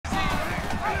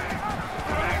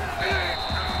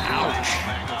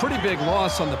Pretty big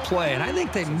loss on the play, and I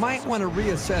think they might want to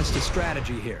reassess the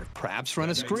strategy here. Perhaps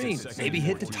run a screen, maybe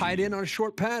hit the tight end on a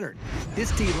short pattern.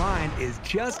 This D-line is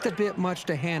just a bit much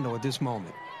to handle at this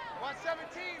moment.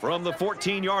 From the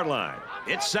 14-yard line,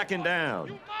 it's second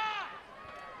down.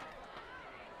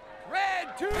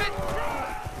 Red, two,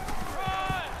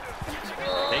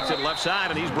 Takes it left side,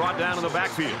 and he's brought down in the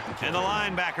backfield. And the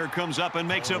linebacker comes up and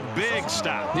makes a big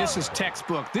stop. This is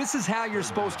textbook. This is how you're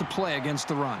supposed to play against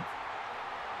the run.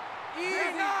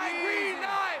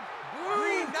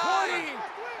 green 20.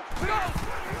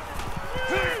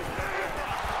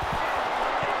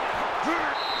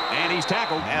 And he's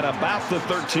tackled at about the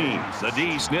 13. The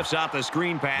D sniffs out the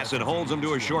screen pass and holds him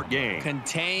to a short gain.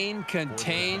 Contain,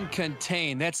 contain,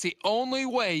 contain. That's the only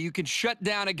way you can shut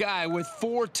down a guy with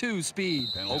 4.2 speed.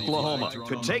 Oklahoma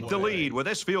could take the lead with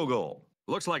this field goal.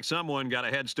 Looks like someone got a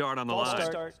head start on the line.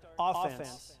 Start.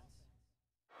 Offense.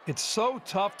 It's so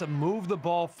tough to move the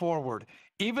ball forward.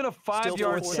 Even a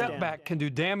 5-yard setback can do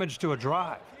damage to a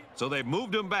drive. So they've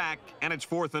moved him back, and it's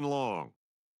 4th and long.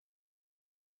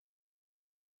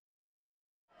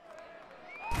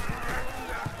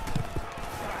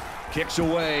 Kicks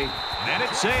away, and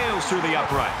it sails through the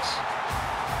uprights.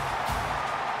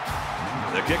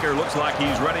 The kicker looks like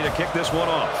he's ready to kick this one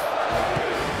off.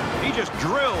 He just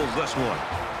drills this one.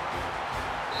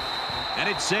 And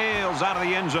it sails out of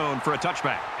the end zone for a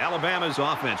touchback. Alabama's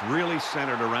offense really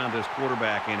centered around this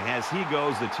quarterback, and as he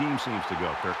goes, the team seems to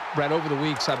go. Kirk. Brad, over the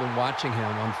weeks, I've been watching him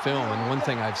on film, and one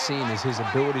thing I've seen is his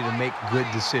ability to make good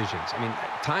decisions. I mean,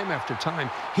 time after time,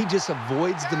 he just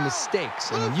avoids the mistakes.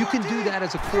 And when you can do that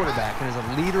as a quarterback and as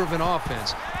a leader of an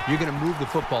offense, you're going to move the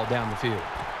football down the field.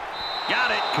 Got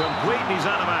it. Complete, and he's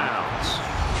out of bounds.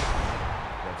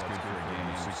 That's good for a gain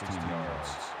of 16 yards.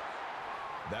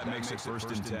 That makes it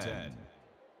 1st and 10.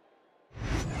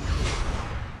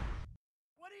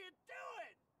 What are you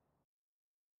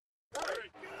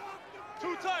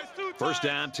doing? First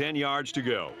down, 10 yards to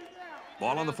go.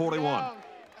 Ball on the 41. Let's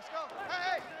go.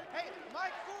 Hey,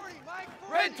 Mike 40.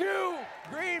 Red 2,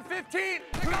 green 15.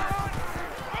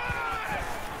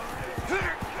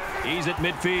 He's at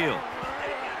midfield.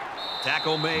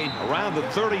 Tackle made around the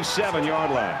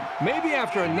 37-yard line. Maybe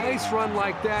after a nice run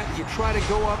like that, you try to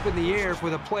go up in the air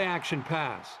with a play-action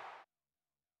pass.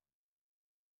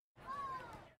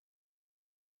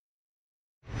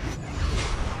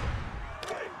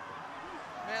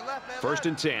 First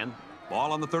and 10.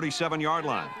 Ball on the 37-yard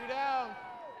line. Down.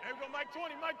 Here we go, Mike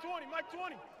 20.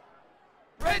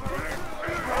 Red.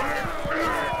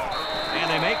 And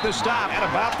they make the stop at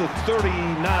about the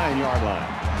 39-yard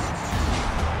line.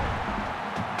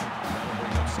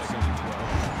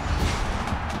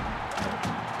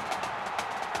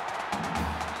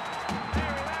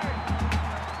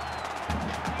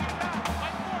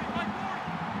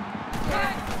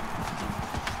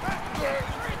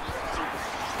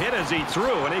 Hit as he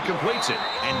threw, and he completes it.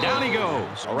 And down he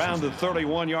goes around the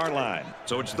 31-yard line.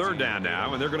 So it's 3rd down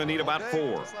now, and they're going to need about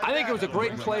 4. I think it was a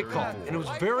great play call, and it was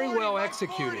very well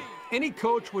executed. Any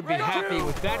coach would be happy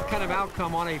with that kind of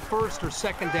outcome on a 1st or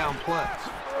 2nd down play.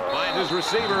 Finds his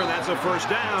receiver, and that's a 1st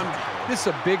down. This is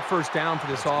a big 1st down for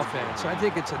this offense. I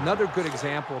think it's another good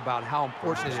example about how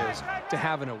important it is to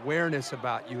have an awareness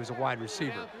about you as a wide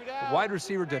receiver. The wide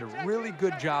receiver did a really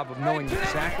good job of knowing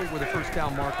exactly where the 1st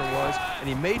down marker was, and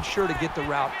he made sure to get the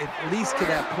route at least to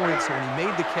that point, so when he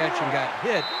made the catch and got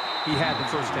hit, he had the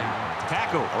 1st down.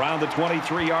 Tackle around the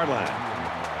 23-yard line.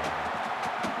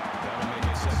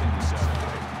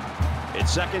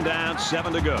 It's 2nd down,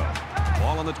 7 to go.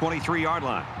 Ball on the 23-yard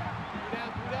line.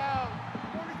 Down.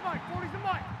 40's the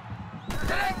Mike.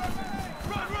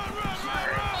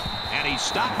 Run. And he's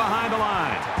stopped behind the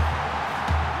line.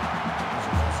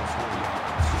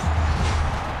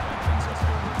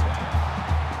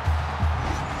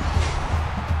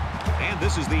 And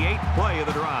this is the 8th play of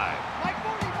the drive. Mike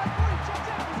 40, check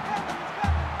out. He's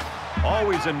coming.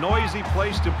 Always a noisy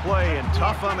place to play and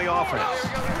tough on the offense.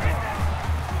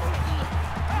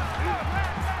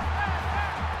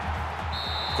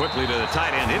 Quickly to the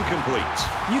tight end, incomplete.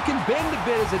 You can bend a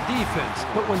bit as a defense,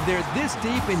 but when they're this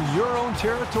deep in your own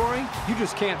territory, you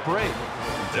just can't break.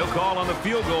 They'll call on the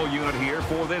field goal unit here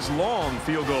for this long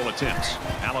field goal attempt.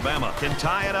 Alabama can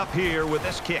tie it up here with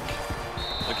this kick.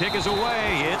 The kick is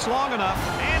away. It's long enough,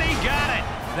 and he got it.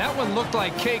 That one looked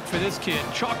like cake for this kid.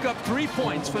 Chalk up 3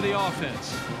 points for the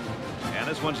offense. And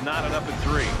this one's knotted up at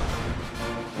 3.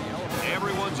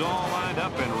 Everyone's all lined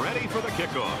up and ready for the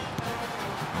kickoff.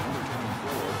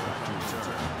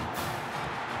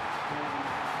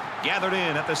 Gathered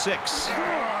in at the 6.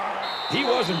 He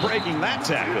wasn't breaking that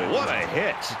tackle. What a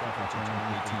hit.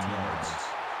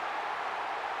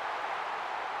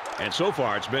 And so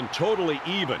far, it's been totally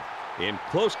even. In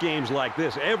close games like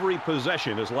this, every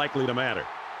possession is likely to matter.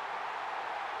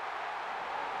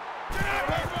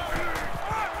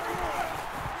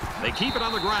 They keep it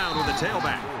on the ground with the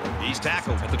tailback. He's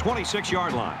tackled at the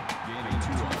 26-yard line. Gaining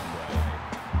 2 on the play.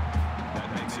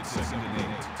 That makes it 2nd and 8.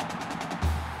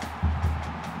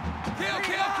 Kill,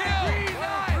 kill, kill.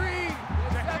 Green,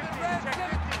 7, red, 7.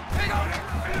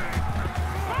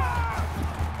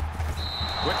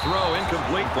 Quick throw,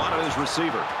 incomplete, wanted his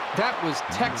receiver. That was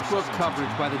textbook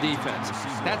coverage by the defense.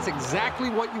 That's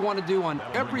exactly what you want to do on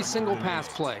every single pass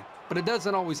play, but it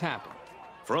doesn't always happen.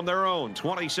 From their own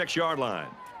 26-yard line.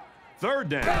 3rd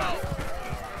down.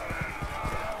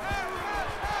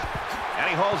 And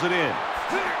he hauls it in.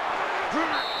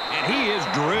 And he is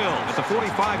drilled at the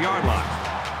 45-yard line.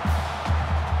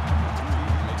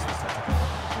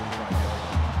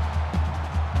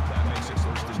 That makes it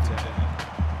 1st and 10.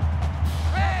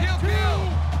 Kill, kill.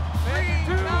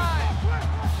 Green, 9.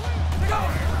 Go.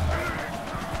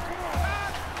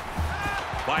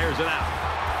 Fires it out.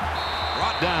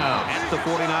 Brought down at the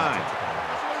 49.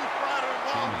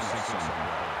 Gaining 6 on the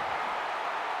play.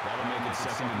 That'll make it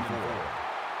 2nd and 4.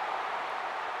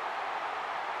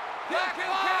 Black,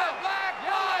 black,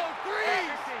 yellow, 3,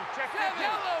 7,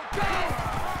 yellow, go!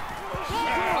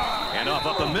 And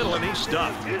up the middle, and he's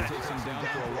stuffed. Takes him down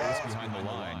for a loss behind the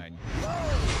line.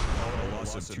 A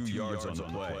loss of 2 yards on the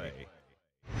play.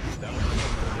 That will bring up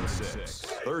 3rd and 6.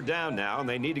 3rd down now, and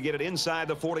they need to get it inside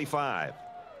the 45.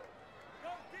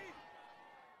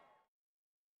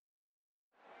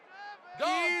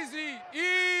 Easy,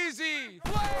 easy.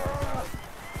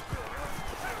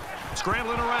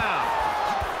 Scrambling around.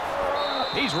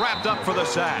 He's wrapped up for the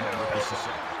sack.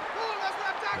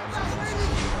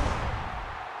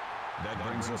 That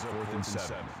brings us 4th and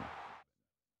 7.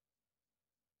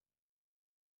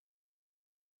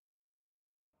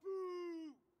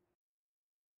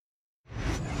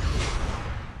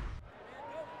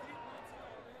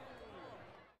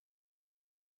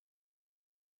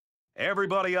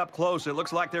 Everybody up close. It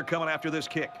looks like they're coming after this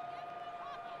kick.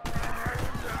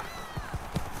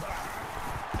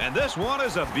 And this one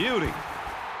is a beauty.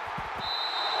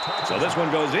 So this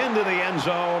one goes into the end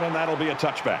zone, and that'll be a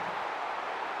touchback.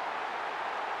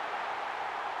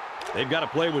 They've got to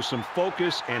play with some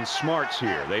focus and smarts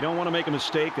here. They don't want to make a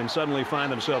mistake and suddenly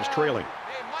find themselves trailing.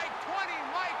 Hey, Mike 20,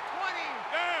 Mike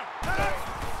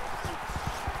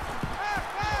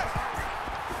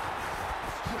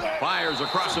 20. Fires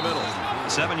across the middle.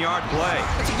 7-yard play.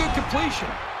 It's a good completion.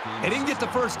 They didn't get the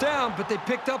first down, but they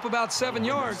picked up about 7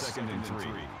 yards. 2nd and 3.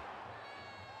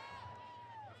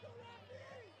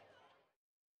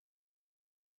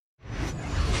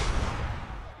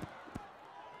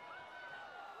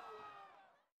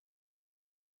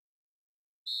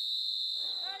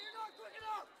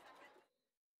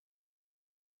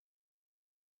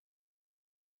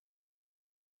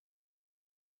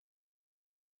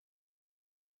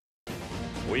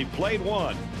 We've played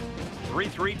one.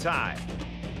 3-3 tie.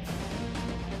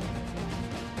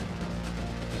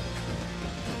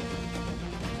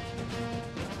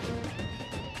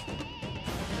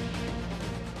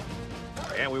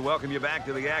 And we welcome you back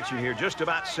to the action here. Just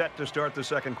about set to start the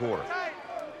 2nd quarter. 3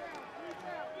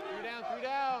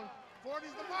 down.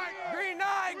 40's the mark. Green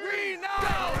 9, green 9.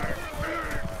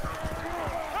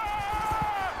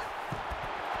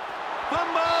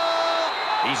 Fumble!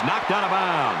 He's knocked out of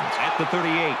bounds at the 38.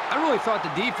 I really thought the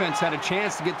defense had a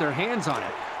chance to get their hands on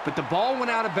it, but the ball went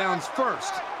out of bounds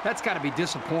first. That's got to be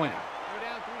disappointing.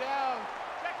 3 down.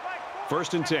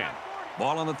 1st and 10.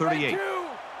 Ball on the 38. 2, X7.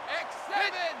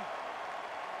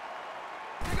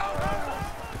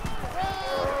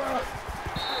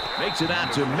 Makes it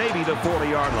out to maybe the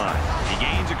 40-yard line. He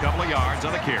gains a couple of yards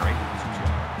on the carry.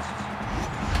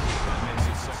 That makes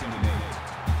it 2nd and 8.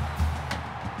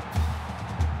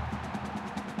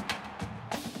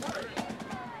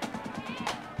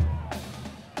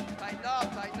 Tighten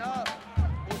up, tighten up.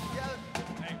 Pull together.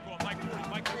 Hey, go on, Mike 40,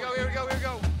 Mike 40. Here we go, here we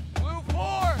go. Blue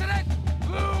 4.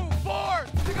 Blue 4.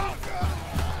 Go.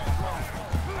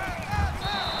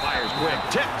 Fires quick.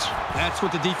 Tipped. That's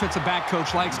what the defensive back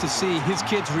coach likes to see. His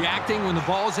kids reacting when the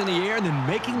ball's in the air and then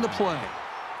making the play.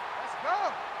 Let's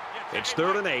go. It's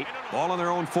 3rd and 8. Ball on their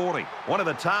own 40. One of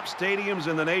the top stadiums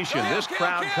in the nation. This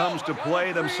crowd comes to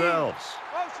play themselves.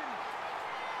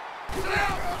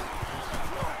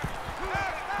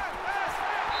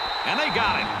 And they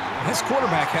got it. This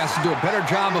quarterback has to do a better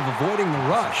job of avoiding the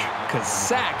rush, because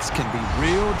sacks can be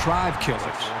real drive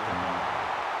killers.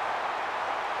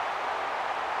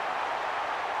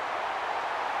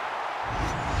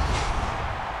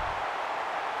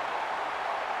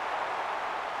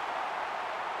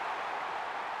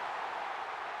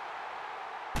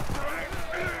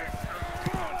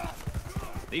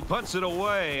 He punts it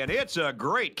away, and it's a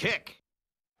great kick.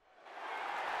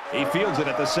 He fields it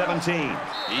at the 17.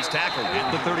 He's tackled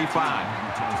at the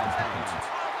 35.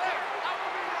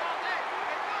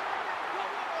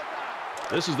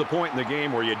 This is the point in the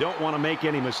game where you don't want to make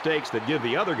any mistakes that give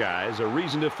the other guys a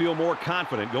reason to feel more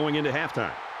confident going into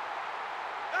halftime.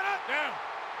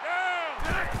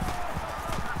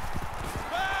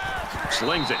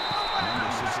 Slings it.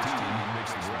 Number 16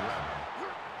 makes the grab.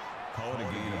 Call it a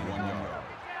gain of 1 yard.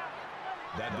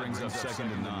 That brings up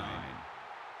 2nd and 9.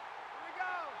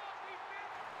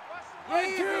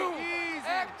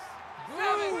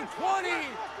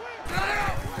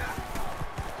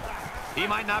 He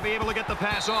might not be able to get the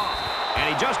pass off,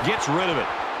 and he just gets rid of it.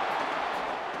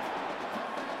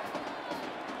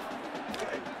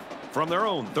 From their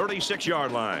own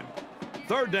 36-yard line.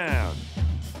 3rd down.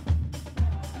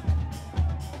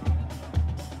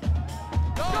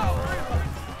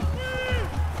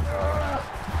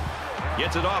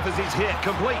 Gets it off as he's hit.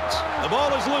 Completes. The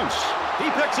ball is loose. He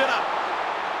picks it up.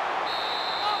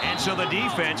 And so the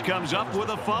defense comes up with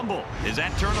a fumble. Is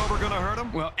that turnover going to hurt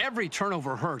him? Well, every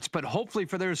turnover hurts, but hopefully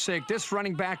for their sake, this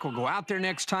running back will go out there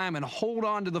next time and hold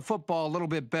on to the football a little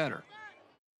bit better.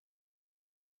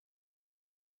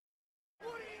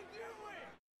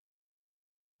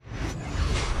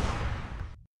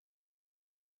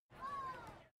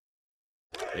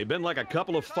 They've been like a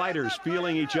couple of fighters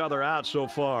feeling each other out so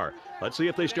far. Let's see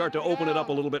if they start to open it up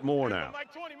a little bit more now.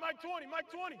 Mike 20, Mike 20, Mike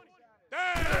 20.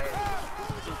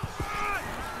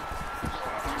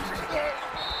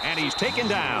 And he's taken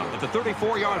down at the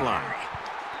 34-yard line.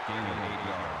 Gain of 8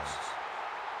 yards.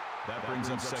 That brings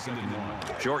up 2nd and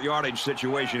 1. Short yardage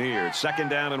situation here. It's 2nd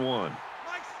down and 1. Mike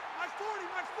 40,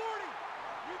 Mike 40.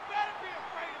 You better be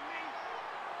afraid of me.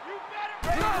 You better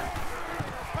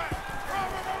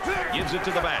be. Gives it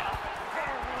to the back.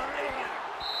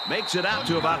 Makes it out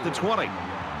to about the 20. Gain of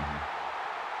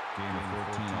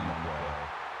 14 on the play.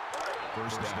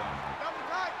 1st down. Double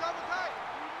tight, double tight.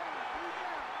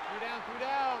 3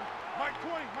 down. Mike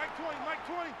 20, Mike 20, Mike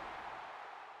 20.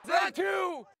 That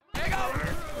 2. There you go.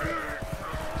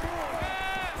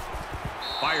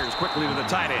 Fires quickly to the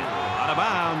tight end. Out of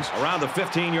bounds around the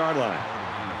 15-yard line.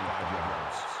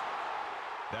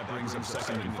 That brings up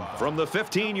 2nd and 5. From the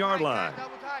 15-yard line.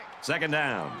 Double tight. 2nd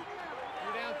down.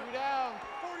 3 down.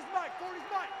 40's Mike, 40's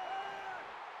Mike.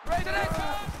 Raise it up.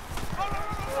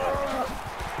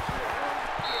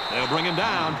 They'll bring him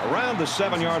down around the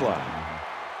 7-yard line.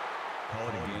 Call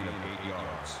it a gain of 8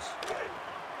 yards.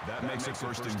 That makes it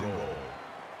 1st and goal.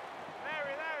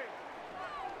 Larry.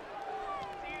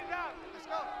 See you out. Let's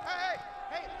go. Hey,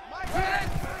 Mike.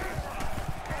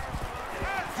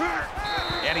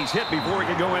 And he's hit before he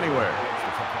can go anywhere.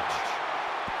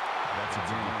 That's a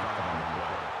gain of 5 on the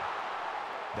play.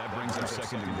 That brings up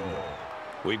 2nd and goal.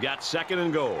 We've got 2nd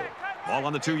and goal. Ball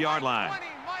on the 2-yard line. 20,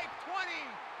 Mike 20.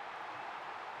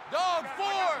 Dog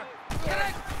 4. Get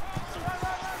it.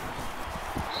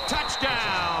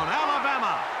 Touchdown,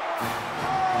 Alabama.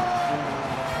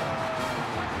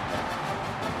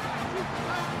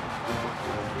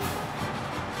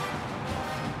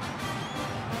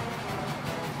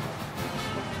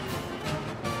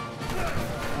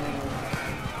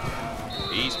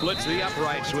 He splits the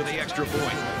uprights with the extra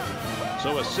point.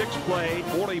 So a 6-play,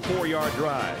 44-yard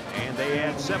drive, and they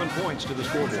add 7 points to the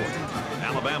scoreboard.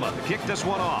 Alabama to kick this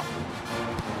one off.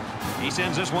 He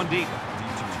sends this one deep.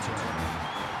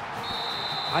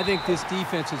 I think this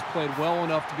defense has played well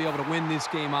enough to be able to win this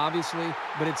game, obviously,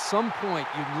 but at some point,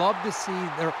 you'd love to see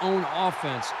their own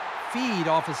offense feed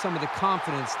off of some of the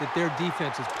confidence that their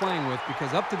defense is playing with,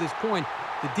 because up to this point,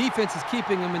 the defense is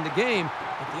keeping them in the game,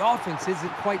 but the offense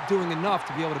isn't quite doing enough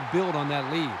to be able to build on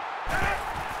that lead.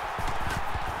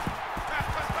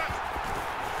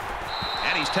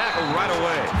 And he's tackled right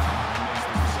away.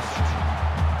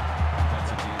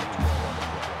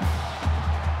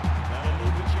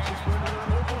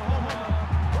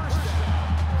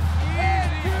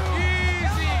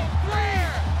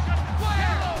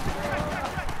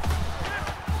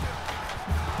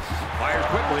 Fires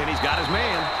quickly, and he's got his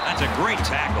man. That's a great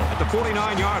tackle at the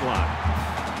 49-yard line.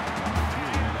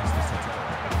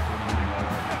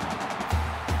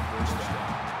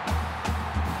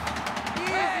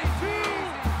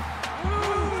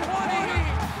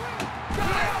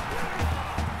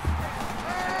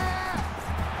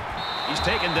 He's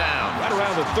taken down right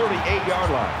around the 38-yard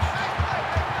line.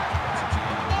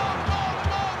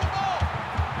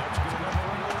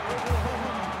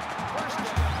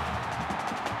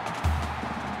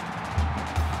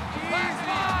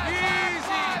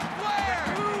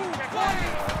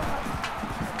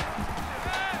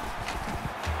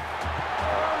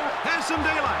 Some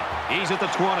daylight. at the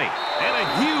 20. And a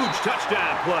huge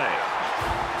touchdown play.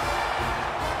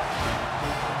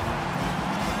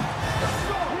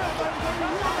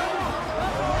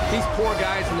 These poor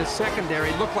guys in the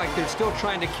secondary look like they're still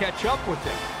trying to catch up with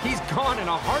him. He's gone in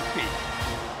a heartbeat.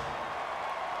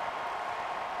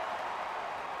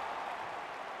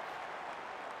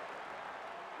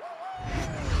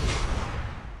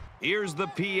 Here's the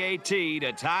PAT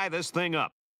to tie this thing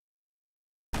up.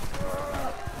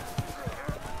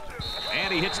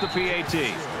 And he hits the PAT.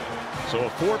 So a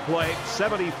 4-play,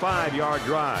 75-yard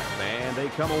drive, and they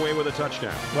come away with a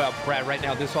touchdown. Well, Brad, right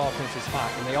now this offense is hot,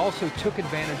 and they also took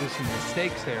advantage of some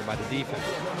mistakes there by the defense.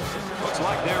 Looks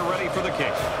like they're ready for the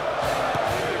kick.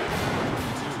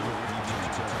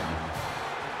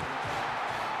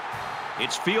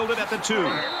 It's fielded at the 2.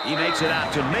 He makes it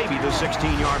out to maybe the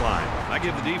 16-yard line. I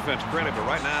give the defense credit, but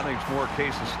right now I think it's more a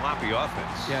case of sloppy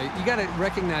offense. Yeah, you got to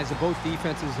recognize that both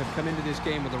defenses have come into this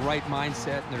game with the right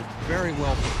mindset, and they're very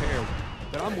well prepared.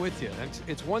 But I'm with you.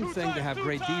 It's one thing to have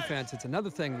great defense. It's another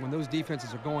thing when those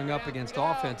defenses are going up against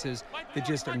offenses that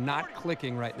just are not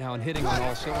clicking right now and hitting on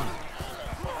all cylinders.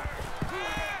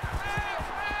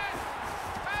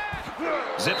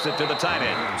 Zips it to the tight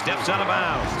end. Steps out of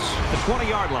bounds. The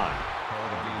 20-yard line.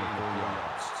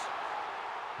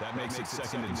 That makes it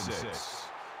 2nd and 6.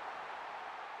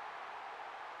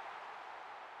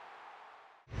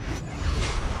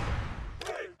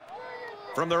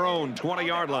 From their own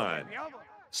 20-yard line.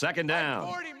 2nd down.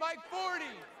 Mike 40, Mike 40.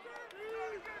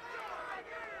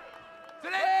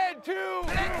 Today, 2.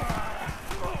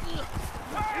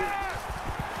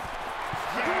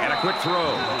 And a quick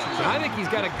throw. I think he's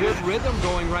got a good rhythm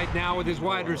going right now with his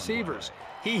wide receivers.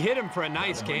 He hit him for a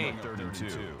nice game. 3rd and 2.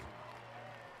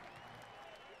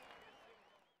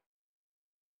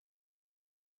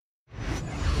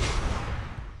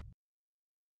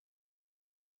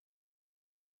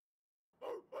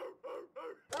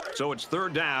 So it's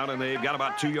 3rd down, and they've got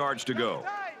about 2 yards to go.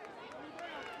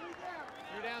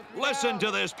 Listen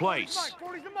to this place.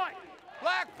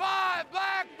 Black 5,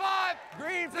 black 5.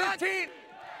 Green 15.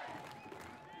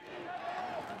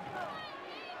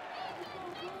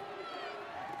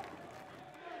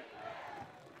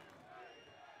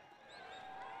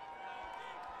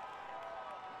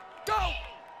 Go!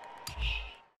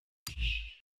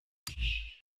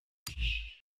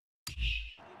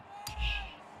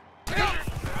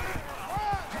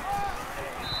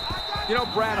 You know,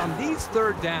 Brad, on these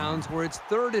 3rd downs where it's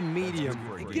 3rd and medium,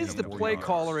 it gives the play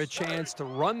caller a chance to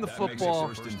run the football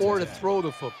or to throw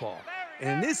the football. And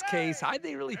in this case, I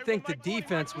really think the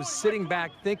defense was sitting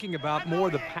back thinking about more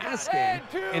the pass game,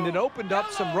 and it opened up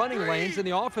some running lanes, and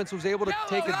the offense was able to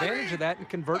take advantage of that and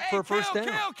convert for a first down.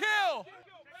 Kill!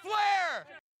 Flare!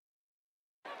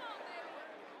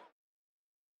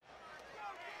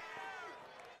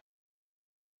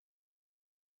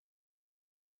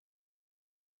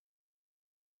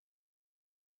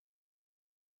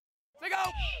 They go!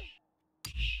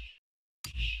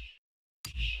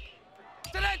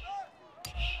 Today!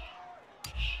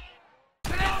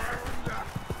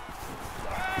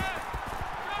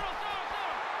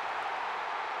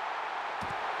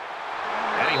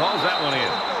 And he hauls that one in.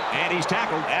 And he's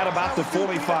tackled at about the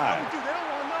 45.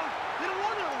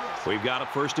 We've got a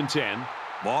 1st and 10.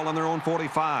 Ball on their own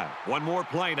 45. One more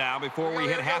play now before we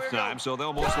hit halftime, so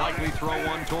they'll most likely throw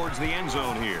one towards the end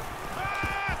zone here.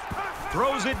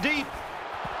 Throws it deep.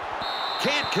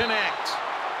 Can't connect.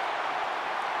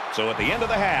 So at the end of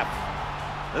the half,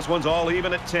 this one's all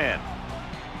even at 10.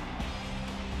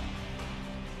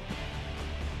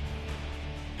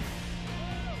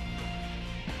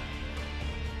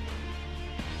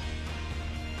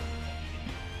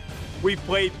 We've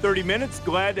played 30 minutes.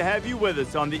 Glad to have you with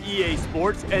us on the EA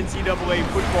Sports NCAA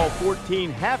Football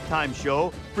 14 halftime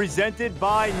show presented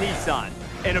by Nissan.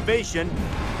 Innovation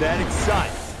that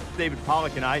excites. David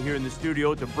Pollack and I here in the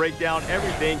studio to break down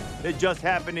everything that just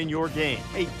happened in your game.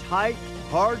 A tight,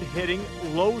 hard-hitting,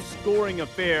 low-scoring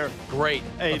affair. Great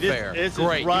affair. This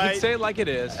Great. Is right, you can say it like it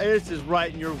is. This is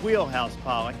right in your wheelhouse,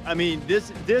 Pollack. I mean,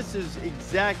 this is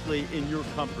exactly in your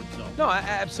comfort zone. No,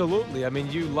 absolutely. I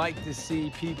mean, you like to see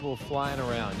people flying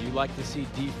around. You like to see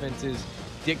defenses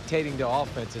dictating to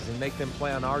offenses and make them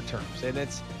play on our terms. And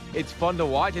it's fun to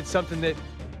watch. It's something that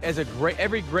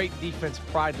every great defense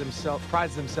prides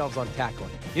themselves on tackling.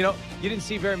 You know, you didn't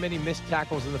see very many missed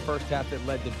tackles in the first half that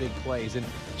led to big plays, and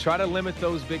try to limit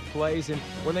those big plays. And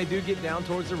when they do get down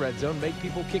towards the red zone, make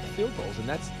people kick field goals. And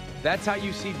That's how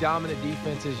you see dominant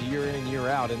defenses year in and year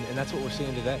out, and that's what we're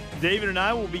seeing today. David and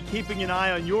I will be keeping an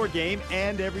eye on your game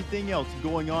and everything else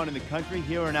going on in the country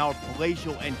here in our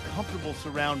palatial and comfortable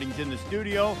surroundings in the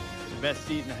studio. The best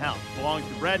seat in the house belongs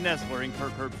to Brad Nessler in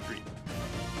Kirkherb Street.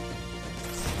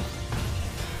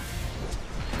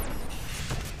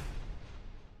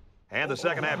 And the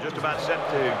second half just about set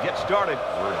to get started.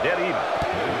 We're dead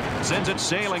even. Sends it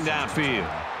sailing downfield.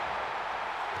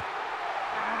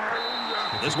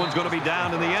 This one's going to be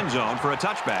down in the end zone for a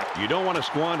touchback. You don't want to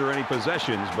squander any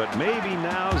possessions, but maybe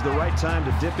now's the right time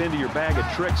to dip into your bag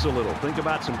of tricks a little. Think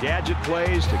about some gadget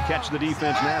plays to catch the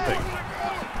defense napping.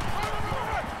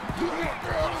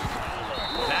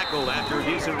 Tackled after a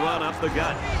decent run up the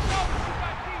gut.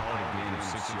 Gain of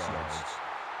 6 yards.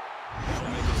 That'll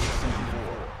make it 2nd and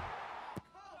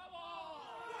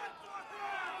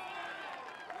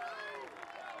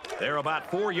 4. They're about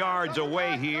 4 yards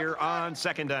away here on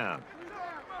 2nd down.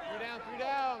 3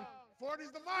 down.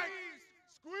 40's the mic.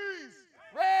 Squeeze.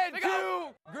 Red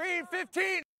 2, green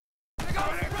 15.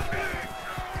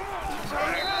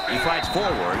 He fights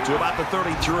forward to about the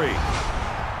 33. Gain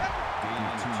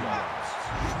of 2 yards.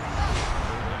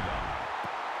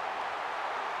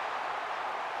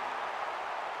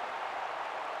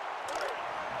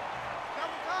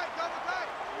 Double tight.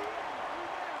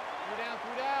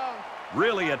 3 down.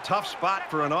 Really a tough spot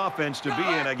for an offense to be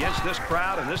in against this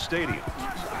crowd in this stadium.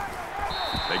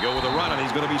 They go with a run, and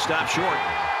he's going to be stopped short. No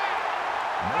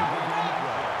big on the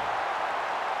play.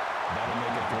 That'll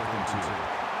make it 4th and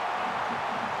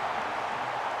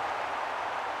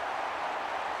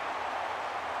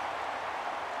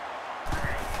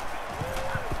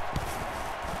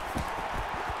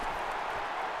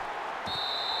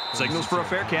 2. Signals for a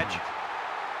fair catch.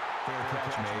 Fair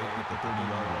catch made at the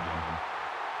 30-yard line.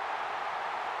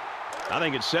 I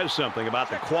think it says something about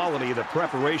the quality of the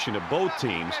preparation of both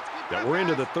teams that we're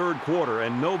into the 3rd quarter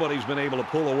and nobody's been able to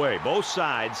pull away. Both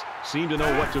sides seem to know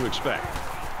what to expect.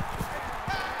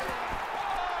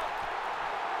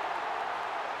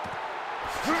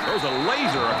 Throws a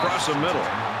laser across the middle.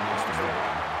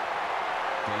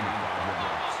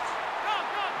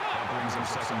 That brings him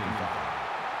 2nd and 5.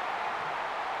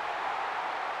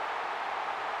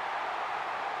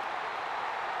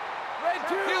 Red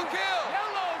 2, kill.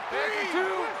 Yellow 3, 2,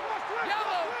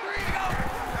 yellow 3 to go.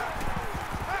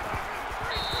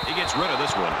 He gets rid of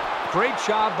this one. Great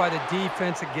job by the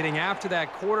defense at getting after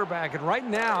that quarterback. And right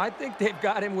now, I think they've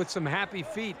got him with some happy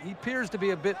feet. He appears to be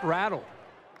a bit rattled.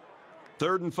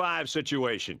 3rd and 5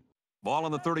 situation. Ball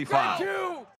on the 35. Red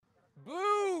 2,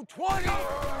 blue 20.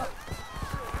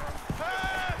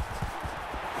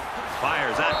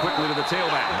 Fires out quickly to the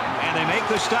tailback. And they make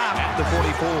the stop at the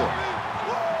 44.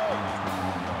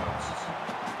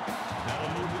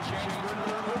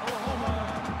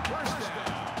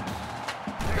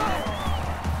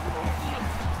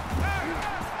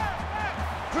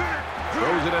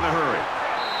 Throws it in a hurry.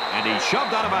 And he's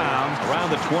shoved out of bounds around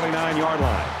the 29-yard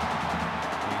line.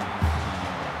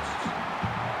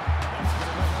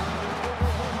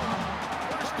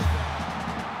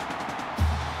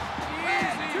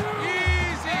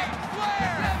 Easy.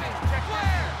 Flare.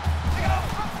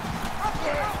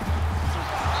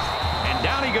 And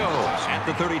down he goes at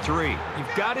the 33.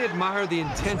 You've got to admire the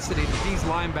intensity that these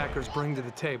linebackers bring to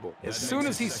the table. As soon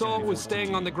as he saw it was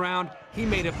staying on the ground, he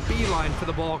made a beeline for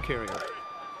the ball carrier.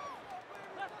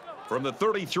 From the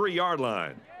 33-yard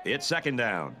line, it's 2nd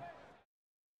down.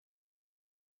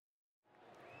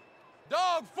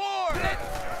 Dog 4.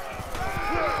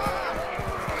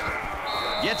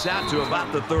 Gets out to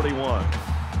about the 31.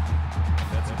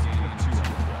 That's a gain of 2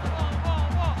 on the play.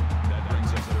 That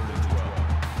brings us 3rd and 12.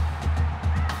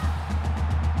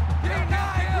 Green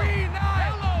 9.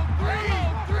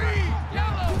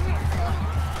 Yellow 3.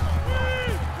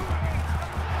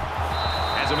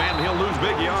 As a man, he'll lose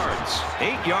big yards.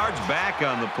 8 yards back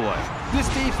on the play. This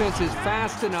defense is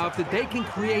fast enough that they can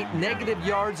create negative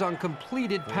yards on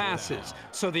completed passes.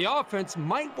 So the offense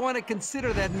might want to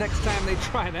consider that next time they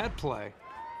try that play.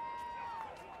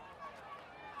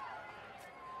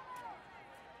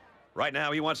 Right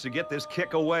now, he wants to get this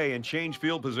kick away and change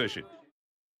field position.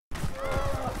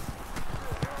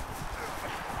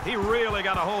 He really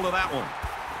got a hold of that one.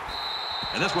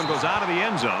 And this one goes out of the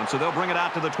end zone, so they'll bring it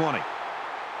out to the 20.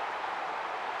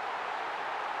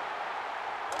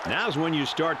 Now's when you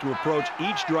start to approach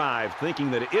each drive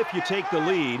thinking that if you take the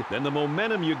lead, then the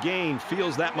momentum you gain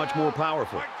feels that much more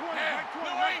powerful.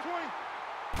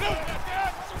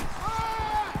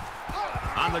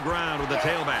 On the ground with the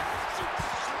tailback.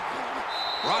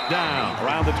 Brought down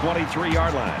around the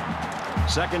 23-yard line.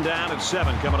 2nd down and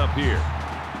 7 coming up here.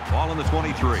 Ball on the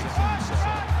 23.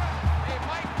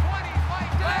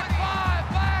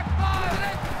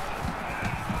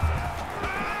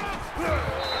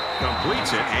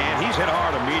 beats it, and he's hit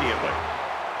hard immediately.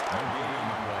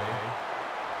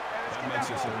 That makes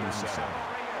it 37.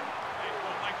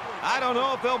 I don't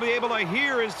know if they'll be able to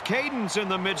hear his cadence in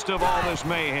the midst of all this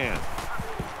mayhem.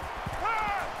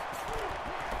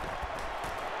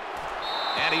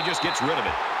 And he just gets rid of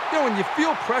it. You know, when you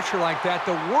feel pressure like that,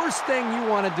 the worst thing you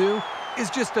want to do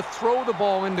is just to throw the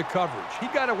ball into coverage. He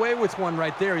got away with one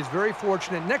right there. He's very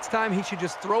fortunate. Next time, he should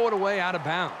just throw it away out of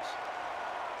bounds.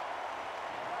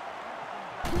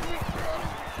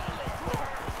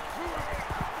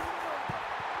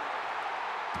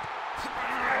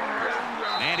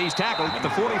 And he's tackled at the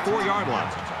 44-yard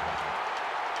line.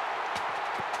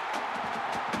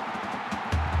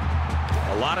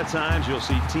 A lot of times you'll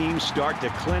see teams start to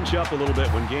clinch up a little bit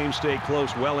when games stay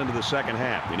close well into the second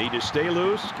half. You need to stay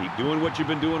loose, keep doing what you've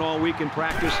been doing all week in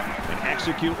practice, and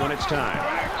execute when it's time.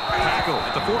 Tackle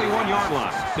at the 41-yard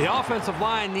line. The offensive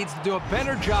line needs to do a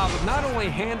better job of not only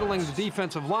handling the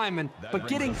defensive linemen, but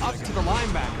getting up to the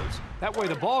linebackers. That way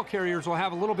the ball carriers will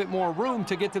have a little bit more room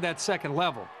to get to that second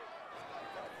level.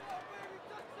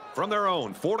 From their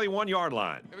own 41-yard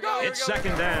line, it's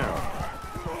second down.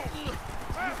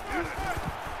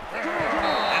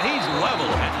 And he's level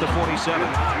at the 47.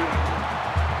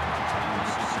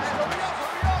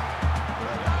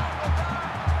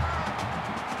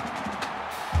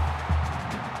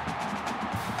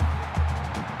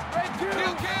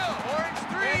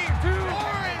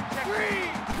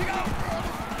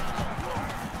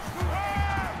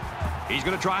 He's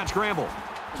going to try and scramble.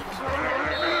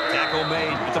 Tackle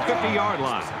made at the 50-yard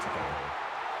line.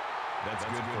 That's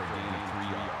good for a gain of 3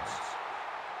 yards.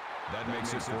 That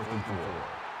makes it 4th and 4.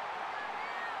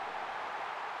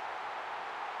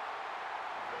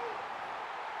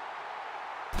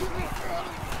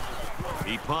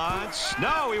 He punts.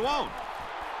 No, he won't.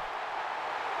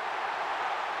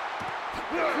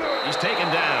 He's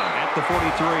taken down at the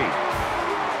 43.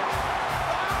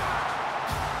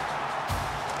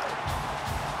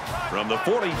 From the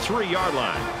 43-yard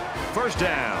line, first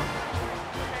down.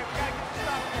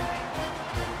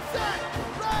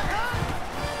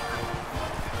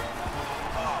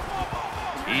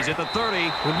 He's at the 30.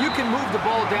 When you can move the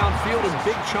ball downfield in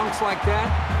big chunks like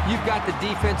that, you've got the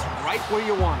defense right where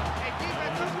you want it.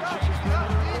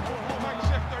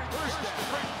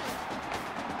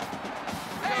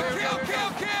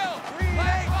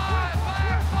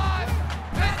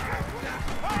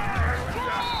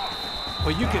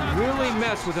 But you can really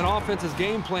mess with an offense's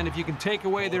game plan if you can take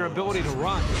away their ability to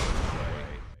run.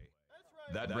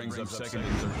 That brings up 2nd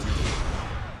and 13.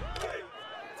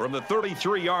 From the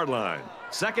 33-yard line,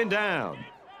 second down.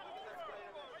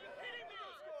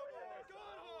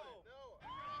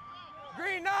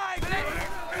 Green 9.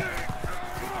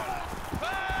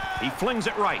 He flings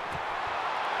it right.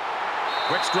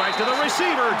 Quick strike to the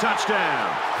receiver,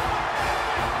 touchdown.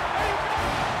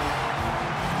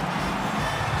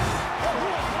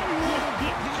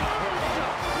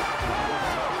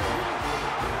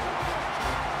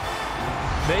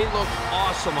 They looked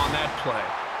awesome on that play.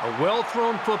 A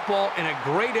well-thrown football and a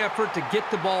great effort to get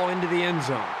the ball into the end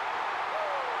zone.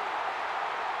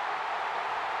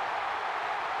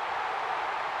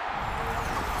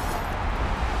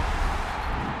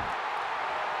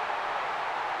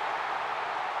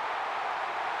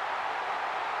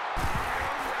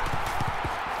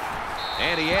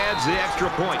 And he adds the extra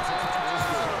point.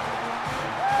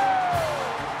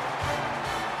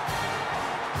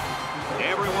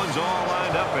 Everyone's all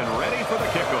lined up and ready for the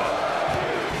kickoff.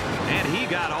 And he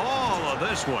got all of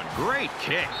this one. Great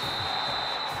kick.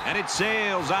 And it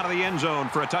sails out of the end zone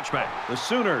for a touchback. The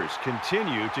Sooners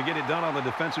continue to get it done on the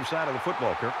defensive side of the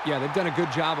football, Kirk. Yeah, they've done a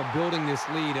good job of building this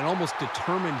lead and almost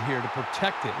determined here to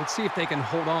protect it. Let's see if they can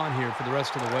hold on here for the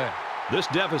rest of the way. This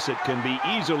deficit can be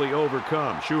easily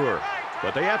overcome, sure.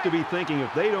 But they have to be thinking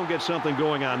if they don't get something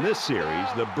going on this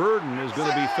series, the burden is going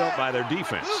to be felt by their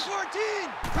defense.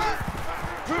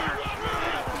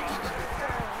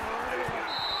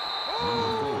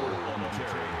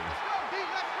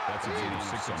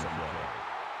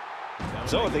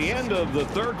 So at the end of the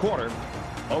third quarter,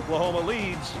 Oklahoma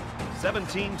leads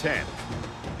 17-10.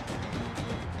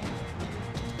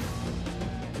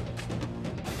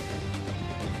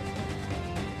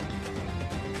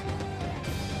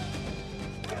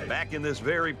 Back in this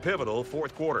very pivotal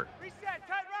fourth quarter. Reset, tight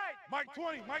right. Mike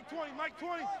 20, Mike 20, Mike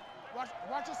 20.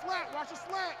 Watch a slant, watch a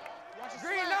slant. Watch a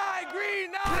green slant.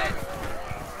 Green 9.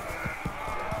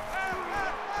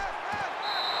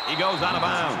 He goes out of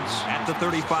bounds at the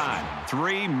 35.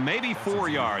 3, maybe 4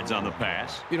 yards on the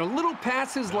pass. You know, little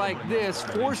passes like this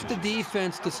force the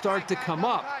defense to start to come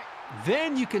up.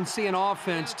 Then you can see an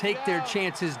offense take their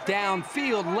chances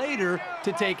downfield later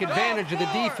to take advantage of the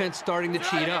defense starting to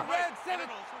cheat up.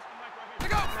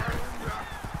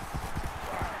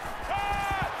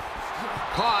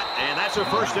 Caught, and that's a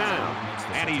first down.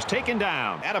 And he's taken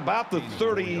down at about the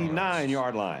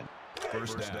 39-yard line.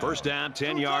 First down,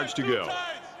 10 yards to go.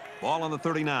 Ball on the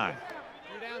 39.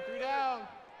 3 down.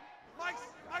 Mike's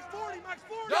 40, Mike's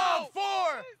 40. Go,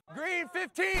 4. Green,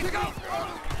 15. Go.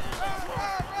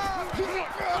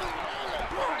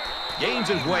 Gains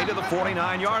his way to the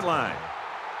 49-yard line.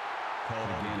 Called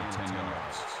a gain of 10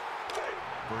 yards.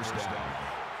 First down.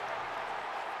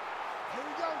 Here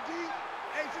we go, D.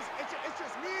 Hey, it's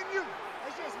just me and you.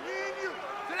 It's just me and you.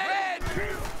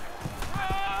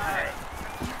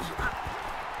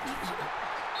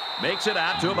 Makes it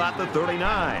out to about the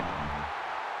 39.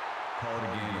 Called a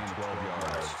gain of 12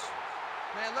 yards.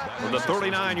 From the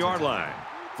 39-yard line.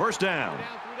 First down. 3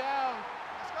 down.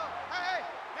 Let's go. Hey,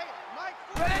 Mike.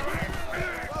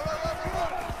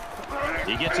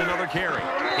 He gets another carry.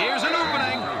 Here's an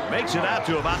opening. Makes it out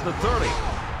to about the 30. Gain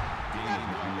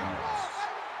 9 yards.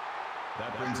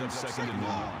 That brings up second and 1.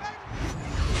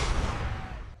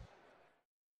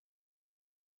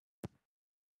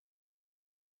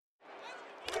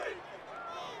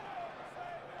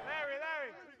 Larry.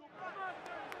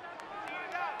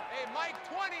 Hey, Mike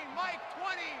 20, Mike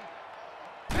 20.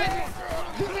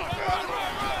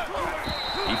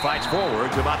 He fights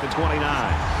forward to about the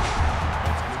 29.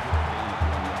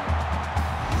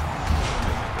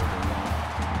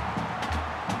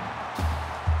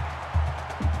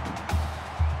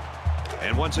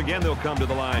 And once again, they'll come to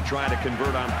the line trying to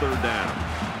convert on third down.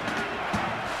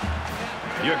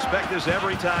 You expect this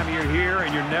every time you're here,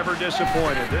 and you're never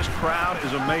disappointed. This crowd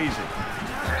is amazing.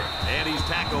 And he's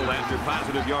tackled after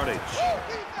positive yardage.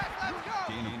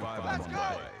 Gain of 5 on one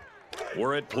play.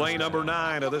 We're at play number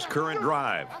 9 of this current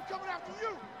drive. I'm coming after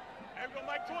you. There we go,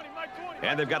 Mike 20, Mike 20.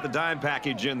 And they've got the dime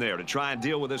package in there to try and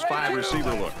deal with this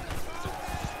 5-receiver look.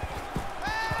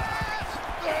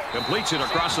 Completes it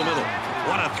across the middle.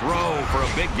 What a throw for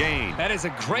a big gain. That is a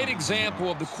great example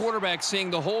of the quarterback seeing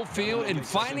the whole field and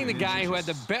finding the guy who had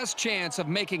the best chance of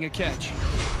making a catch.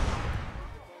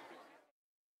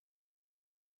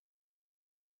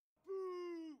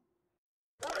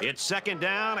 It's second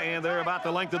down, and they're about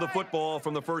the length of the football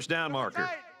from the first down marker.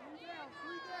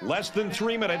 Less than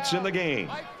 3 minutes in the game.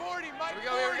 Mike 40, Mike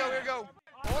 40. Here we go.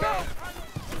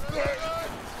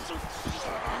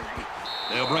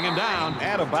 They'll bring him down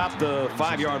at about the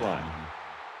 5-yard line.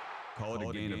 Call it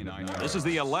a gain of 9 yards. This is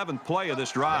the 11th play of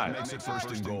this drive. Makes it first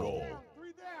and goal.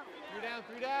 3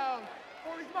 down.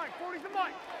 40's Mike, 40's the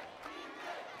Mike.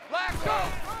 Black, go.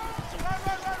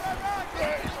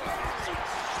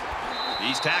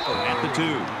 He's tackled at the 2.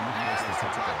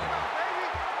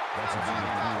 That's a gain of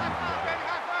 3.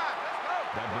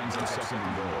 That brings up second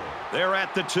and goal. They're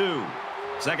at the 2.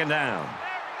 Second down.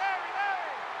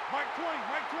 Mike 20,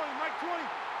 Mike 20, Mike 20.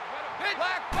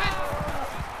 Black,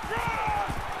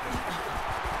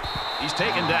 He's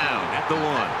taken down at the 1.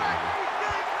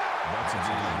 That's a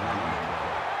gain of 1.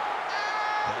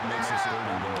 That makes it third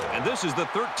and goal. And this is the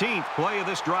 13th play of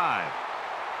this drive.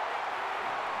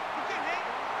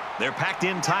 They're packed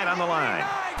in tight on the line.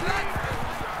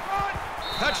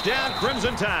 Touchdown,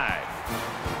 Crimson Tide.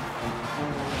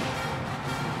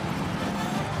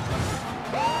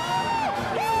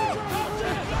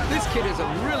 This kid is a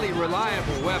really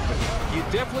reliable weapon. You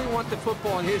definitely want the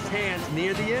football in his hands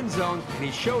near the end zone, and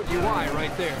he showed you why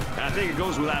right there. I think it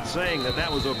goes without saying that that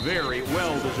was a very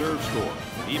well-deserved score.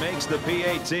 He makes the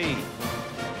PAT.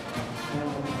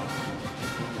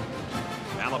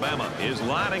 Alabama is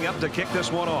lining up to kick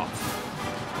this one off.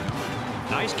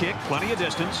 Nice kick, plenty of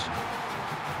distance.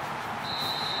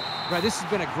 Right, this has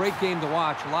been a great game to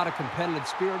watch. A lot of competitive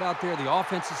spirit out there. The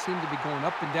offenses seem to be going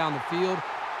up and down the field.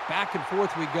 Back and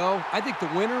forth we go. I think the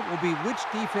winner will be which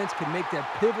defense can make that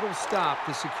pivotal stop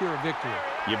to secure a victory.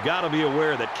 You've got to be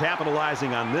aware that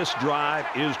capitalizing on this drive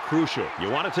is crucial. You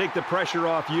want to take the pressure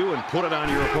off you and put it on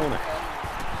your opponent.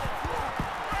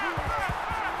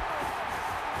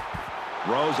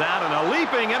 Throws out and a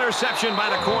leaping interception by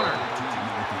the corner.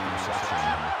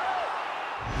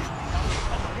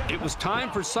 It was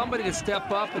time for somebody to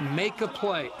step up and make a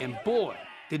play, and boy,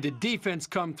 did the defense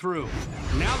come through.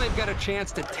 Now they've got a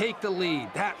chance to take the lead.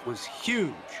 That was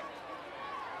huge.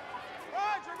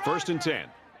 First and 10.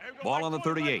 Ball on the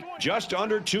 38. Just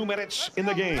under 2 minutes in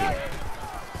the game.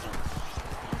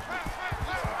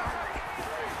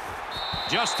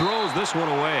 Just throws this one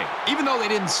away. Even though they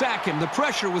didn't sack him, the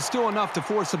pressure was still enough to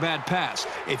force a bad pass.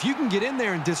 If you can get in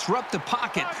there and disrupt the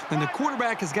pocket, then the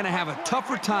quarterback is going to have a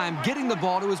tougher time getting the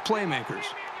ball to his playmakers.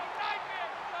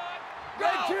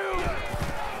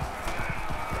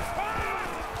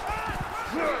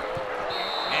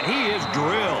 And he is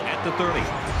drilled at the 30.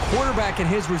 Quarterback and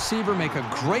his receiver make a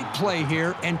great play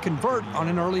here and convert on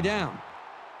an early down.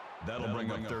 That'll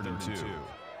bring up 3rd and 2.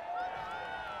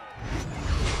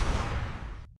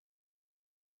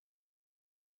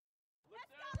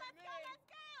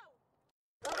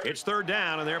 It's 3rd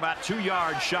down, and they're about 2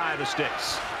 yards shy of the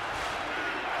sticks.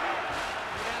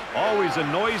 Always a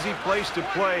noisy place to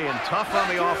play and tough on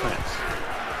the offense.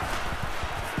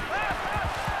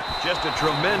 Just a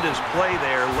tremendous play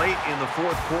there late in the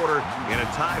 4th quarter in a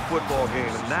tie football game.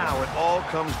 And now it all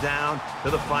comes down to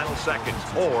the final seconds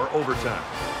or overtime.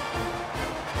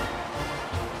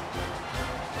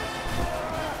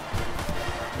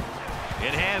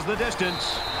 It has the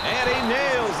distance, and he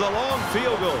nails the long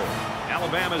field goal.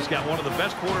 Alabama's got one of the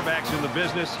best quarterbacks in the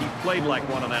business. He played like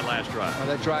one on that last drive.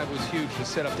 That drive was huge to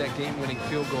set up that game-winning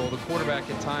field goal. The quarterback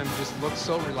at times just looked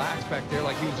so relaxed back there,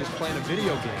 like he was just playing a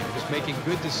video game, just making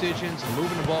good decisions and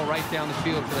moving the ball right down the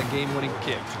field for that game-winning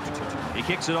kick. He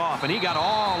kicks it off, and he got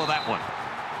all of that one.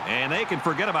 And they can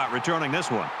forget about returning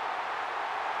this one.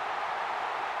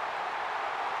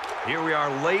 Here we are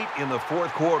late in the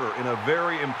 4th quarter in a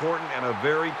very important and a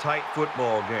very tight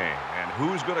football game. And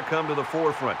who's going to come to the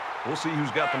forefront? We'll see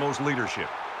who's got the most leadership.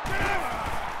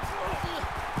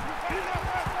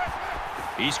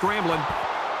 He's scrambling.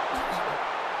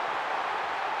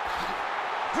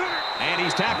 And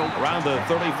he's tackled around the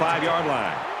 35-yard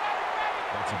line.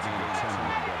 That's a gain of 10 on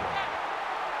the go.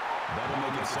 That'll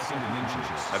make it 2nd and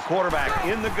inches. A quarterback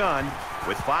in the gun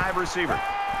with 5 receivers.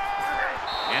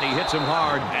 And he hits him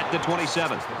hard at the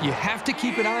 27. You have to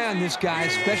keep an eye on this guy,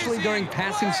 especially during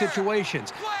passing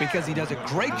situations, because he does a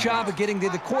great job of getting to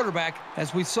the quarterback,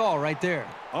 as we saw right there.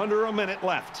 Under a minute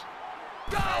left.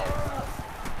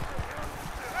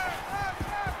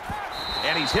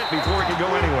 And he's hit before he can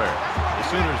go anywhere. The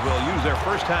Sooners will use their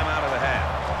first time out of the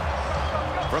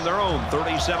half. From their own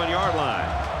 37-yard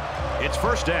line, it's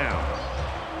 1st down.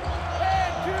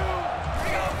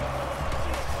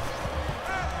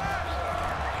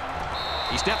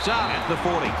 He steps out at the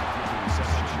 40.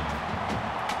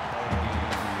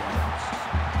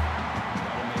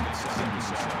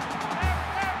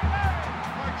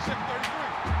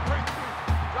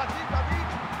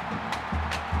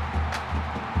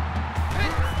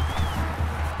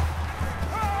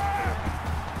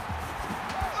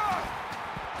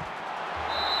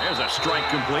 There's a strike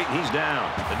complete, and he's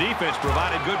down. The defense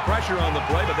provided good pressure on the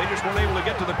play, but they just weren't able to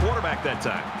get to the quarterback that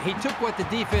time. He took what the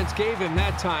defense gave him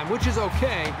that time, which is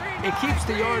okay. It keeps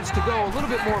the yards to go a little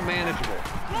bit more manageable.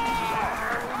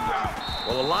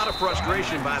 Well, a lot of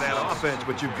frustration by that offense,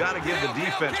 but you've got to give the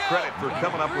defense credit for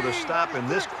coming up with a stop in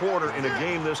this quarter in a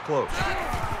game this close.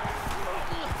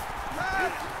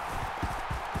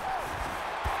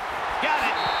 Got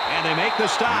it! And they make the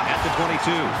stop at the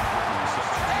 22.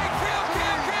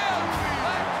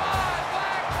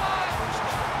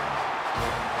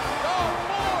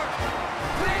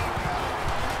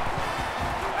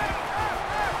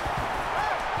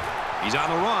 He's on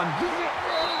the run.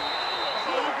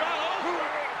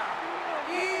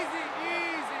 Easy,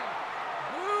 easy.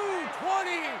 Blue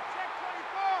 20.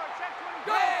 Check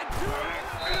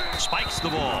 24. Spikes the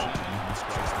ball.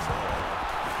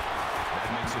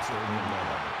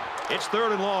 It's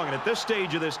 3rd and long, and at this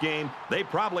stage of this game, they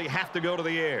probably have to go to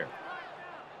the air.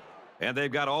 And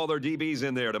they've got all their DBs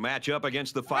in there to match up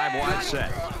against the 5-wide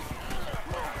set.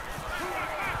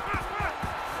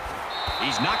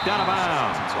 He's knocked out of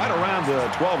bounds right around the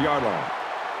 12-yard line.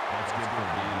 That's good for a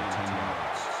gain of 10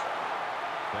 yards.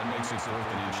 That makes it 4th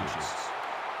and inches.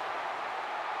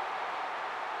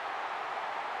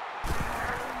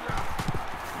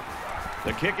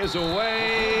 The kick is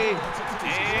away,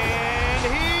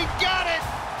 and he got it!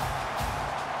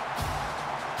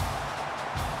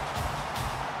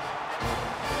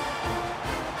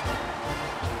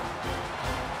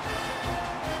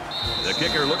 The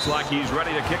kicker looks like he's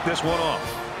ready to kick this one off.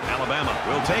 Alabama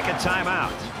will take a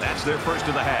timeout. That's their first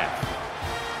of the half.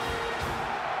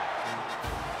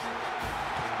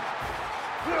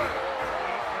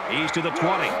 He's to the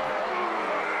 20.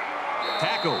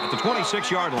 Tackle at the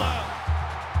 26-yard line.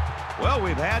 Well,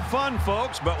 we've had fun,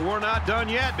 folks, but we're not done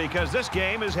yet because this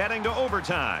game is heading to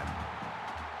overtime.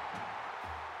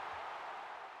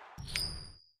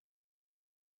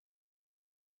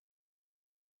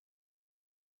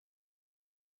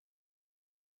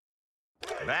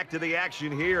 Back to the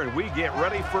action here, and we get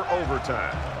ready for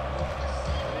overtime.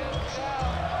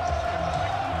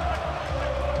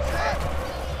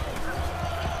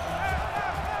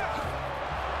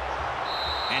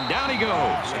 And down he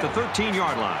goes at the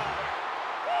 13-yard line.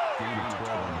 Gain of 12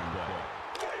 on the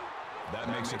play. That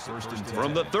makes it first and 10.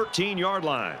 From the 13-yard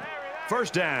line.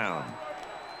 First down.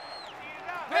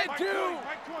 Red 2,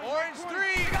 orange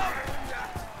 3, go!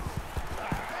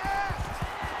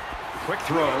 Quick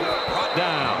throw. Brought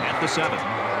down at the 7.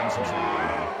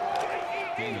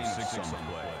 Gain of 6 on the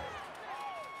play.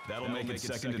 That'll make it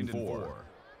second and 4.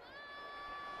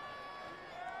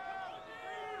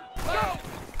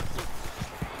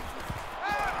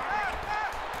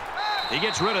 He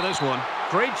gets rid of this one.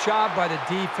 Great job by the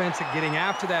defense at getting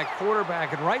after that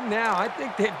quarterback. And right now, I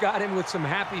think they've got him with some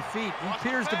happy feet. He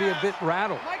appears to be a bit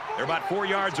rattled. They're about 4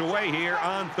 yards away here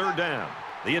on third down.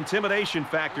 The intimidation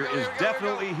factor is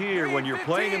definitely here when you're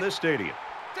playing in this stadium.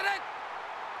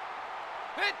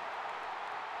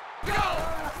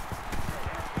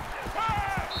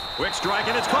 Quick strike,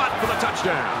 and it's caught for the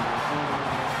touchdown.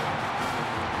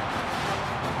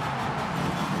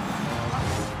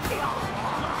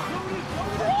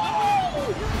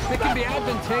 It can be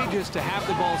advantageous to have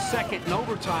the ball second in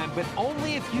overtime, but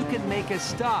only if you can make a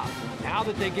stop. Now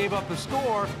that they gave up a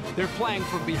score, they're playing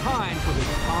from behind with a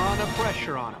ton of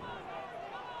pressure on them.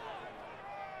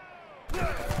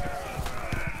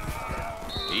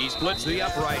 He splits the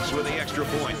uprights with the extra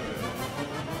point.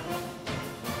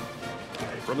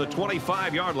 From the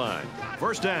 25-yard line,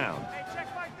 first down. Hey, check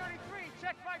 533,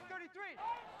 check 533.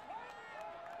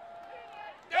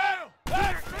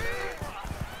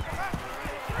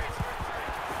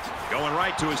 Going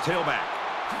right to his tailback.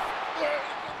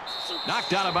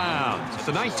 Knocked out of bounds at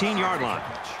the 19-yard line.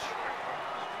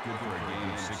 Good for a gain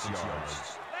of 6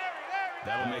 yards.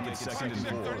 That'll make it second and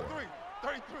 4.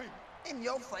 33. In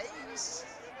your face.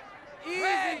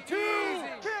 Red 2,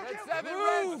 red 7,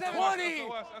 red 20.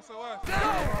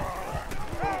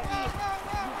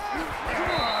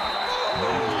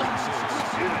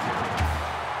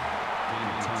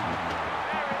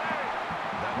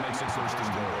 That makes it first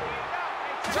and goal.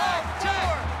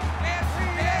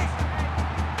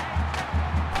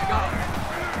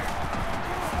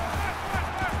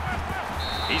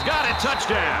 He's got it,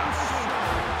 touchdown.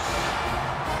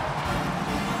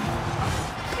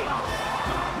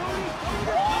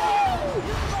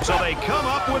 So they come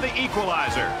up with the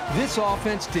equalizer. This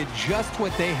offense did just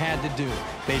what they had to do.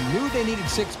 They knew they needed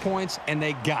 6 points, and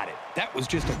they got it. That was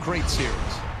just a great series.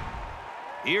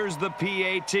 Here's the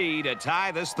PAT to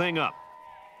tie this thing up.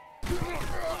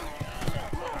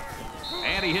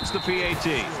 And he hits the PAT.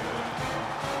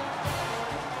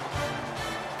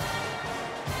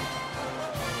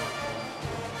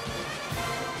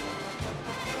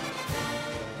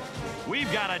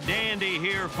 We've got a dandy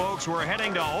here, folks. We're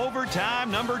heading to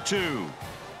overtime number 2.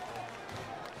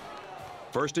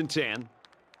 First and 10.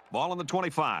 Ball on the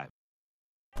 25.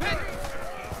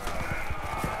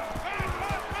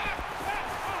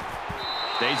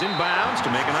 Stays in bounds to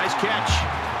make a nice catch.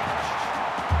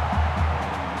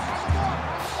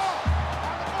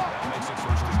 That makes it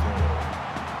first and goal.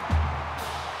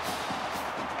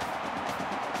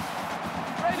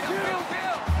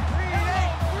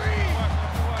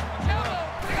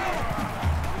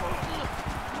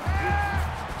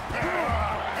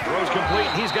 Throws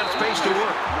complete. He's got space to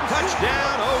work.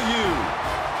 Touchdown, OU.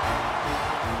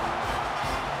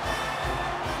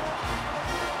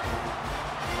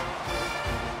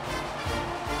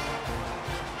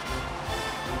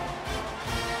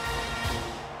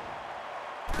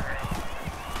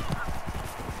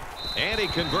 And he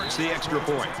converts the extra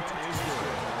point.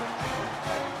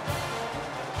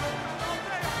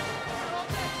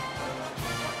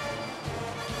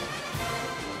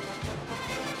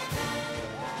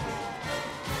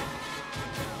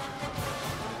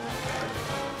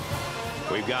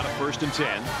 We've got a first and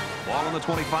 10. Ball on the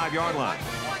 25-yard line.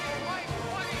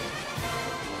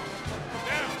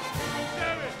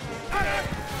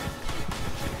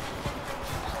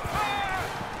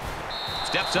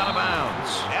 Steps out of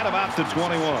bounds at about the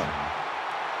 21. Gain of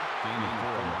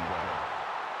 4 on the play.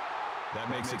 That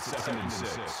makes it second and 6.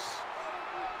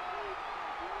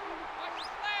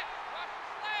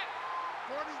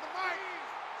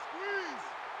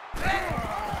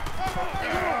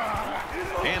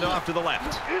 Hand off to the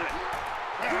left.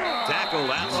 Tackled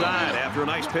outside after a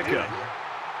nice pickup.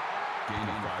 Gain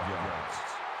of 5 yards.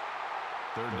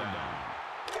 Third down.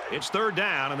 It's third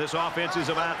down, and this offense is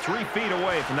about 3 feet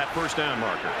away from that first down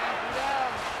marker.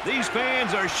 These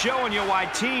fans are showing you why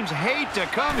teams hate to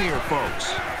come here,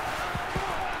 folks.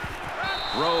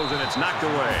 Throws, and it's knocked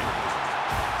away.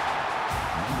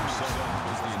 Number 7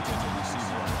 is the intended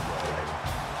receiver on the play.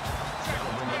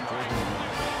 That'll bring up 4th and 1.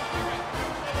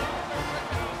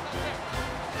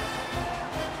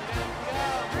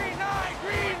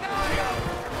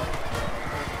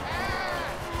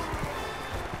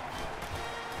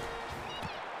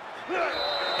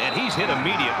 And he's hit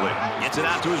immediately. Gets it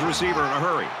out to his receiver in a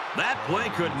hurry. That play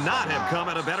could not have come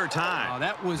at a better time. Oh,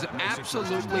 that was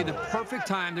absolutely the perfect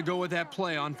time to go with that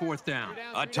play on 4th down.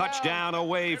 A touchdown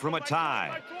away from a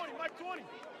tie.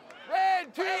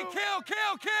 Red 2. Hey,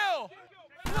 kill.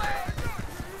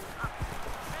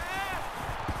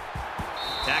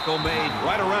 Tackle made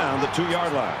right around the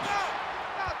 2-yard line.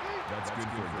 That's good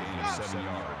for a gain of 7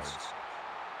 yards.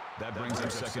 That brings up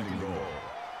 2nd and goal.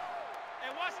 Hey,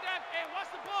 watch that. Hey,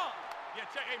 watch the ball. Yeah,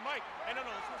 check. Hey, Mike. Hey, no,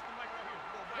 let's switch the mic right here.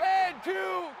 Red 2.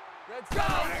 Let's go.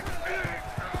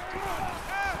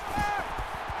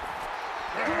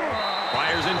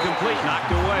 Fires incomplete,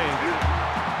 knocked away.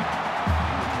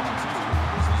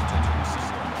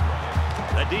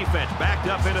 The defense backed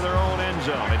up into their own end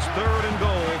zone. It's 3rd and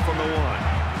goal from the 1.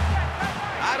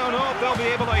 I don't know if they'll be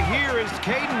able to hear his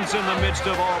cadence in the midst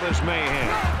of all this mayhem.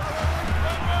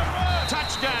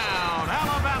 Touchdown,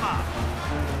 Alabama.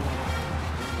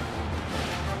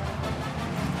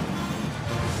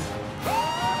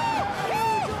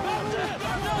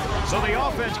 So the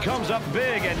offense comes up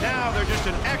big, and now they're just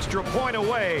an extra point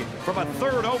away from a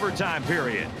 3rd overtime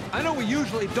period. I know we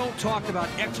usually don't talk about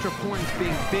extra points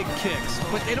being big kicks,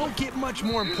 but they don't get much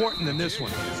more important than this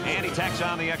one. And he tacks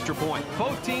on the extra point.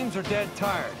 Both teams are dead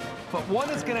tired, but one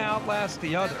is going to outlast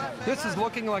the other. This is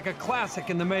looking like a classic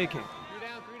in the making.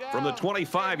 From the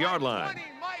 25-yard line,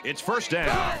 it's 1st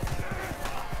down.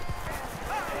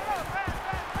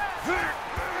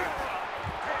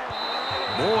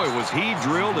 Boy, was he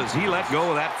drilled as he let go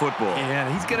of that football.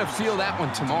 And he's going to feel that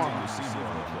one tomorrow.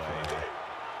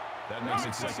 That makes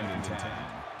it 2nd and 10.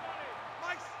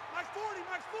 Mike's 40.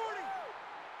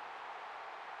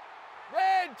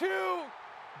 Red 2.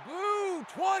 Blue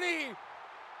 20.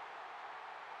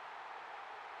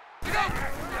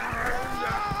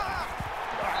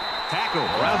 Tackle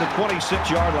around the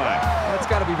 26-yard line. That's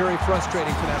got to be very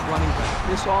frustrating for that running back.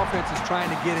 This offense is trying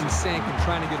to get in sync and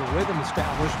trying to get a rhythm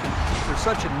established. And for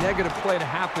such a negative play to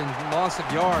happen, loss of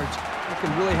yards, it can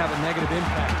really have a negative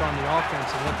impact on the offense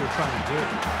and what they're trying to do.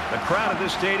 The crowd at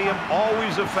this stadium,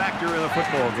 always a factor in a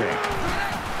football game.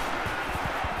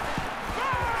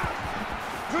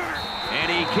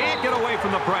 And he can't get away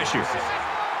from the pressure.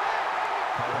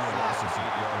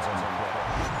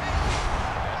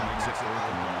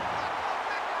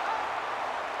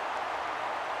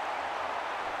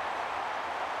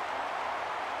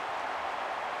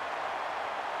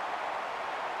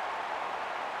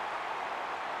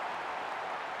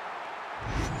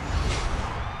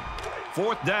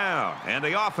 Fourth down, and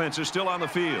the offense is still on the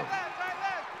field. 3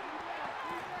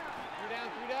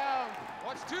 down.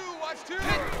 Watch two.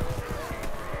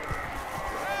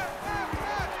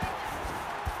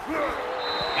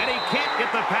 And he can't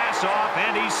get the pass off,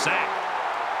 and he's sacked.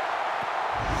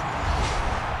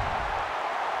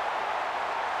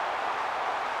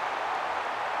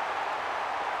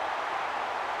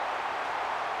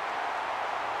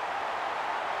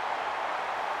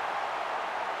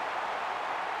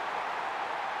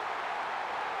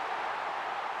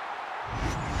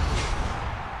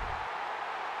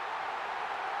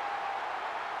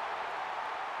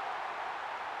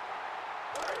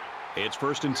 It's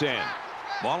 1st and 10.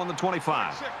 Ball on the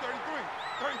 25. 33.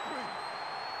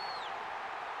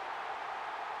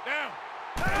 Down.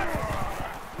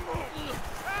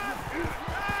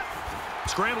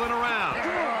 Scrambling around.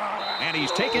 And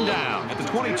he's taken down at the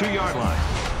 22-yard line.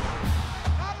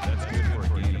 That's good for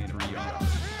a gain of 3 yards.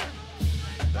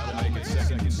 That'll make it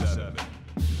 2nd and 7.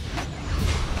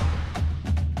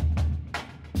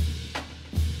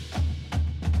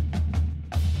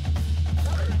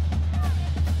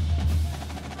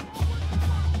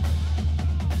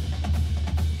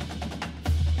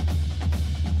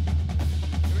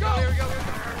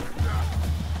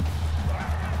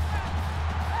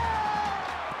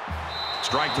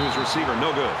 Strike to his receiver,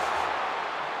 no good.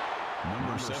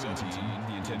 Number 17,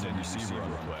 the intended receiver on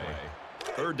the play.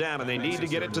 3rd down, and they need to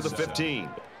get it to the 15.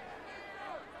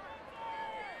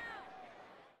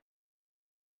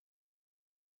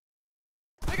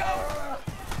 The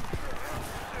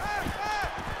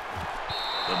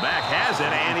back has it,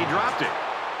 and he dropped it.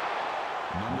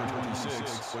 Number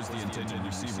 26 was the intended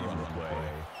receiver on the play.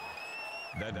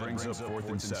 That brings up 4th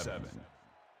and 7.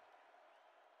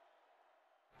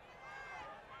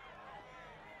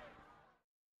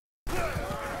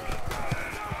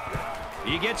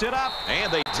 He gets it up,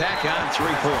 and they tack on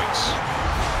 3 points.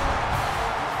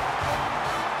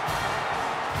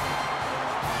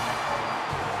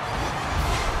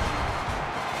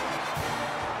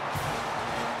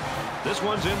 This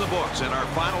one's in the books, and our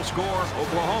final score,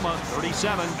 Oklahoma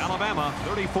 37, Alabama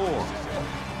 34. The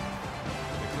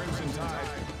Crimson Tide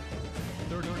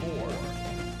 34.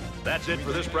 That's it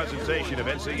for this presentation of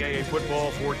NCAA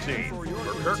Football 14. For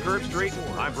Kirk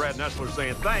Herbstreit, I'm Brad Nessler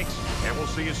saying thanks, and we'll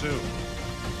see you soon.